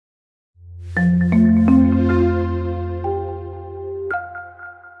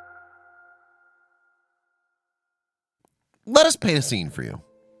Let us paint a scene for you.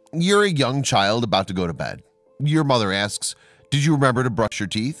 You're a young child about to go to bed. Your mother asks, "Did you remember to brush your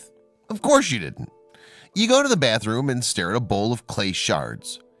teeth?" Of course you didn't. You go to the bathroom and stare at a bowl of clay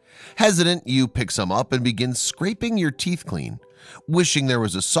shards. Hesitant, you pick some up and begin scraping your teeth clean, wishing there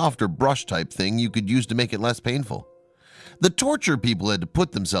was a softer brush type thing you could use to make it less painful. The torture people had to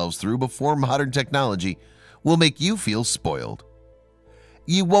put themselves through before modern technology will make you feel spoiled.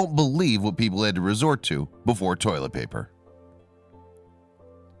 You won't believe what people had to resort to before toilet paper.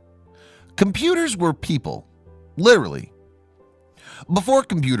 Computers were people, literally. Before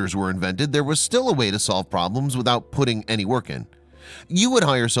computers were invented, there was still a way to solve problems without putting any work in. You would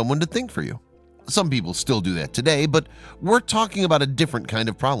hire someone to think for you. Some people still do that today, but we're talking about a different kind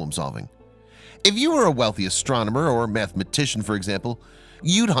of problem solving. If you were a wealthy astronomer or mathematician, for example,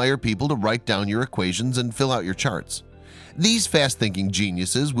 you'd hire people to write down your equations and fill out your charts. These fast-thinking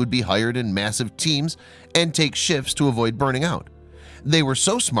geniuses would be hired in massive teams and take shifts to avoid burning out. They were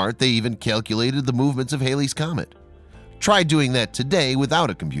so smart they even calculated the movements of Halley's Comet. Try doing that today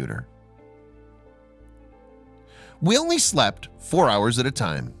without a computer. We only slept 4 hours at a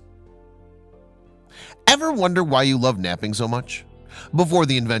time. Ever wonder why you love napping so much? Before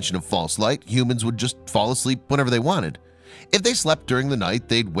the invention of false light, humans would just fall asleep whenever they wanted. If they slept during the night,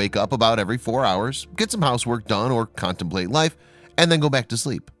 they'd wake up about every 4 hours, get some housework done or contemplate life, and then go back to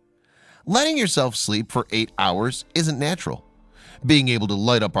sleep. Letting yourself sleep for 8 hours isn't natural. Being able to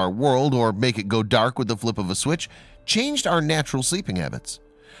light up our world or make it go dark with the flip of a switch changed our natural sleeping habits.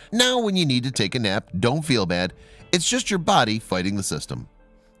 Now when you need to take a nap, don't feel bad. It's just your body fighting the system.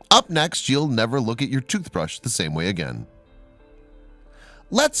 Up next, you'll never look at your toothbrush the same way again.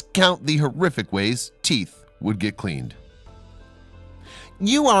 Let's count the horrific ways teeth would get cleaned.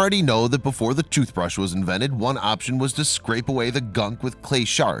 You already know that before the toothbrush was invented, one option was to scrape away the gunk with clay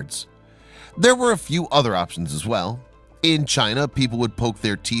shards. There were a few other options as well. In China, people would poke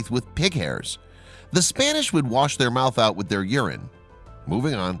their teeth with pig hairs. The Spanish would wash their mouth out with their urine.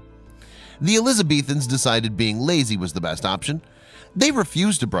 Moving on. The Elizabethans decided being lazy was the best option. They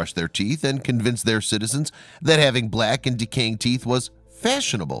refused to brush their teeth and convinced their citizens that having black and decaying teeth was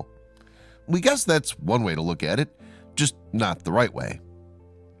fashionable. We guess that's one way to look at it, just not the right way.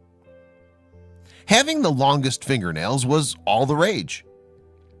 Having the longest fingernails was all the rage.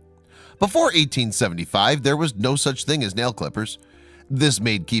 Before 1875, there was no such thing as nail clippers. This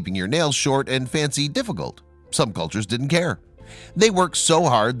made keeping your nails short and fancy difficult. Some cultures didn't care. They worked so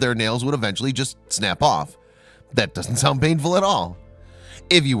hard their nails would eventually just snap off. That doesn't sound painful at all.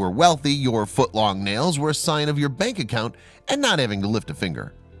 If you were wealthy, your foot-long nails were a sign of your bank account and not having to lift a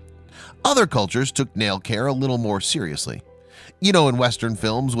finger. Other cultures took nail care a little more seriously. You know, in Western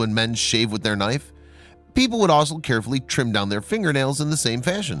films, when men shave with their knife, people would also carefully trim down their fingernails in the same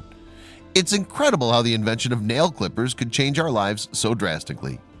fashion. It's incredible how the invention of nail clippers could change our lives so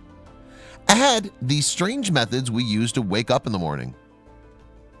drastically. Ahead, these strange methods we use to wake up in the morning.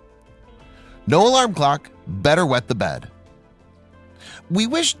 No alarm clock, better wet the bed. We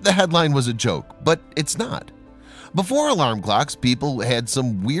wish the headline was a joke, but it's not. Before alarm clocks, people had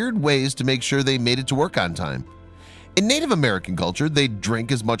some weird ways to make sure they made it to work on time. In Native American culture, they'd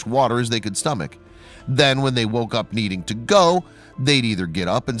drink as much water as they could stomach. Then when they woke up needing to go, they'd either get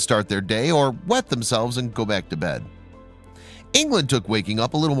up and start their day or wet themselves and go back to bed. England took waking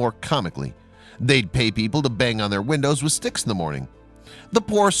up a little more comically. They'd pay people to bang on their windows with sticks in the morning. The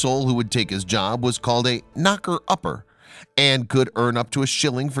poor soul who would take his job was called a knocker-upper and could earn up to a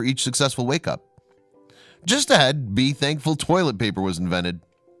shilling for each successful wake-up. Just ahead, be thankful toilet paper was invented.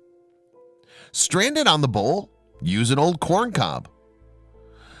 Stranded on the bowl? Use an old corn cob.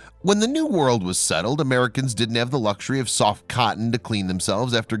 When the New World was settled, Americans didn't have the luxury of soft cotton to clean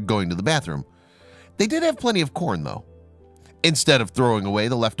themselves after going to the bathroom. They did have plenty of corn, though. Instead of throwing away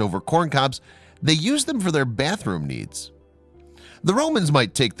the leftover corn cobs, they used them for their bathroom needs. The Romans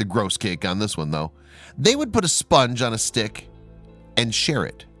might take the gross cake on this one, though. They would put a sponge on a stick and share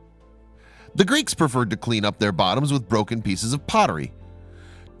it. The Greeks preferred to clean up their bottoms with broken pieces of pottery.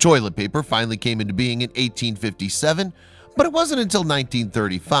 Toilet paper finally came into being in 1857, but it wasn't until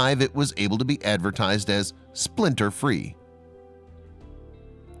 1935 it was able to be advertised as splinter-free.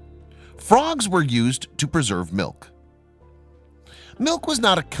 Frogs were used to preserve milk. Milk was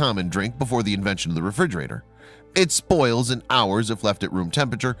not a common drink before the invention of the refrigerator. It spoils in hours if left at room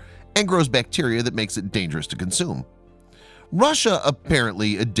temperature and grows bacteria that makes it dangerous to consume. Russia,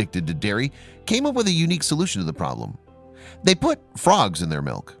 apparently addicted to dairy, came up with a unique solution to the problem. They put frogs in their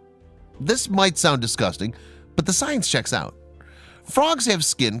milk. This might sound disgusting, but the science checks out. Frogs have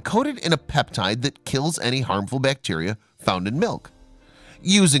skin coated in a peptide that kills any harmful bacteria found in milk.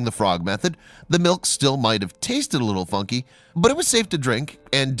 Using the frog method, the milk still might have tasted a little funky, but it was safe to drink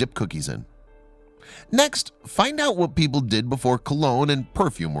and dip cookies in. Next, find out what people did before cologne and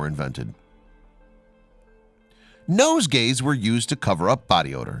perfume were invented. Nosegays were used to cover up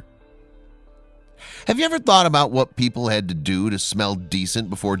body odor. Have you ever thought about what people had to do to smell decent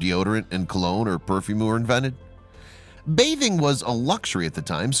before deodorant and cologne or perfume were invented? Bathing was a luxury at the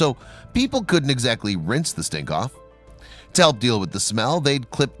time, so people couldn't exactly rinse the stink off. To help deal with the smell, they'd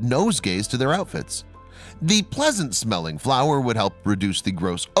clip nosegays to their outfits. The pleasant-smelling flower would help reduce the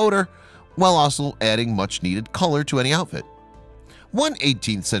gross odor, while also adding much-needed color to any outfit. One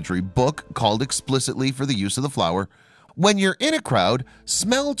 18th century book called explicitly for the use of the flower, "When you're in a crowd,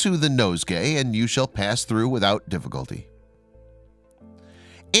 smell to the nosegay and you shall pass through without difficulty."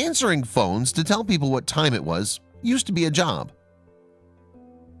 Answering phones to tell people what time it was used to be a job.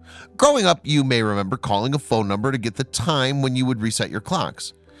 Growing up, you may remember calling a phone number to get the time when you would reset your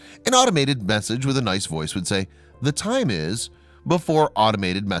clocks. An automated message with a nice voice would say, "The time is." Before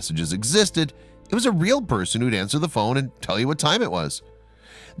automated messages existed, it was a real person who'd answer the phone and tell you what time it was.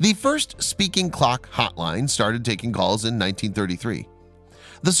 The first speaking clock hotline started taking calls in 1933.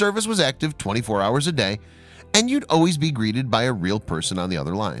 The service was active 24 hours a day, and you'd always be greeted by a real person on the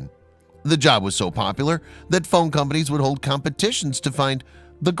other line. The job was so popular that phone companies would hold competitions to find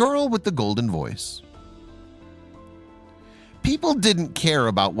the girl with the golden voice. People didn't care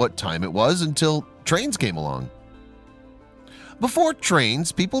about what time it was until trains came along. Before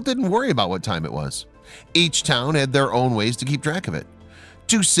trains, people didn't worry about what time it was. Each town had their own ways to keep track of it.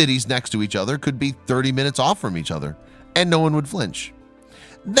 Two cities next to each other could be 30 minutes off from each other, and no one would flinch.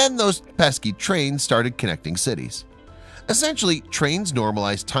 Then those pesky trains started connecting cities. Essentially, trains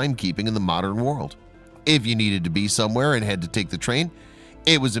normalized timekeeping in the modern world. If you needed to be somewhere and had to take the train,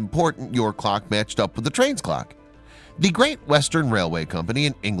 it was important your clock matched up with the train's clock. The Great Western Railway Company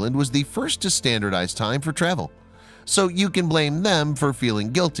in England was the first to standardize time for travel, so you can blame them for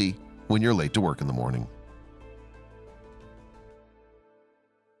feeling guilty when you're late to work in the morning.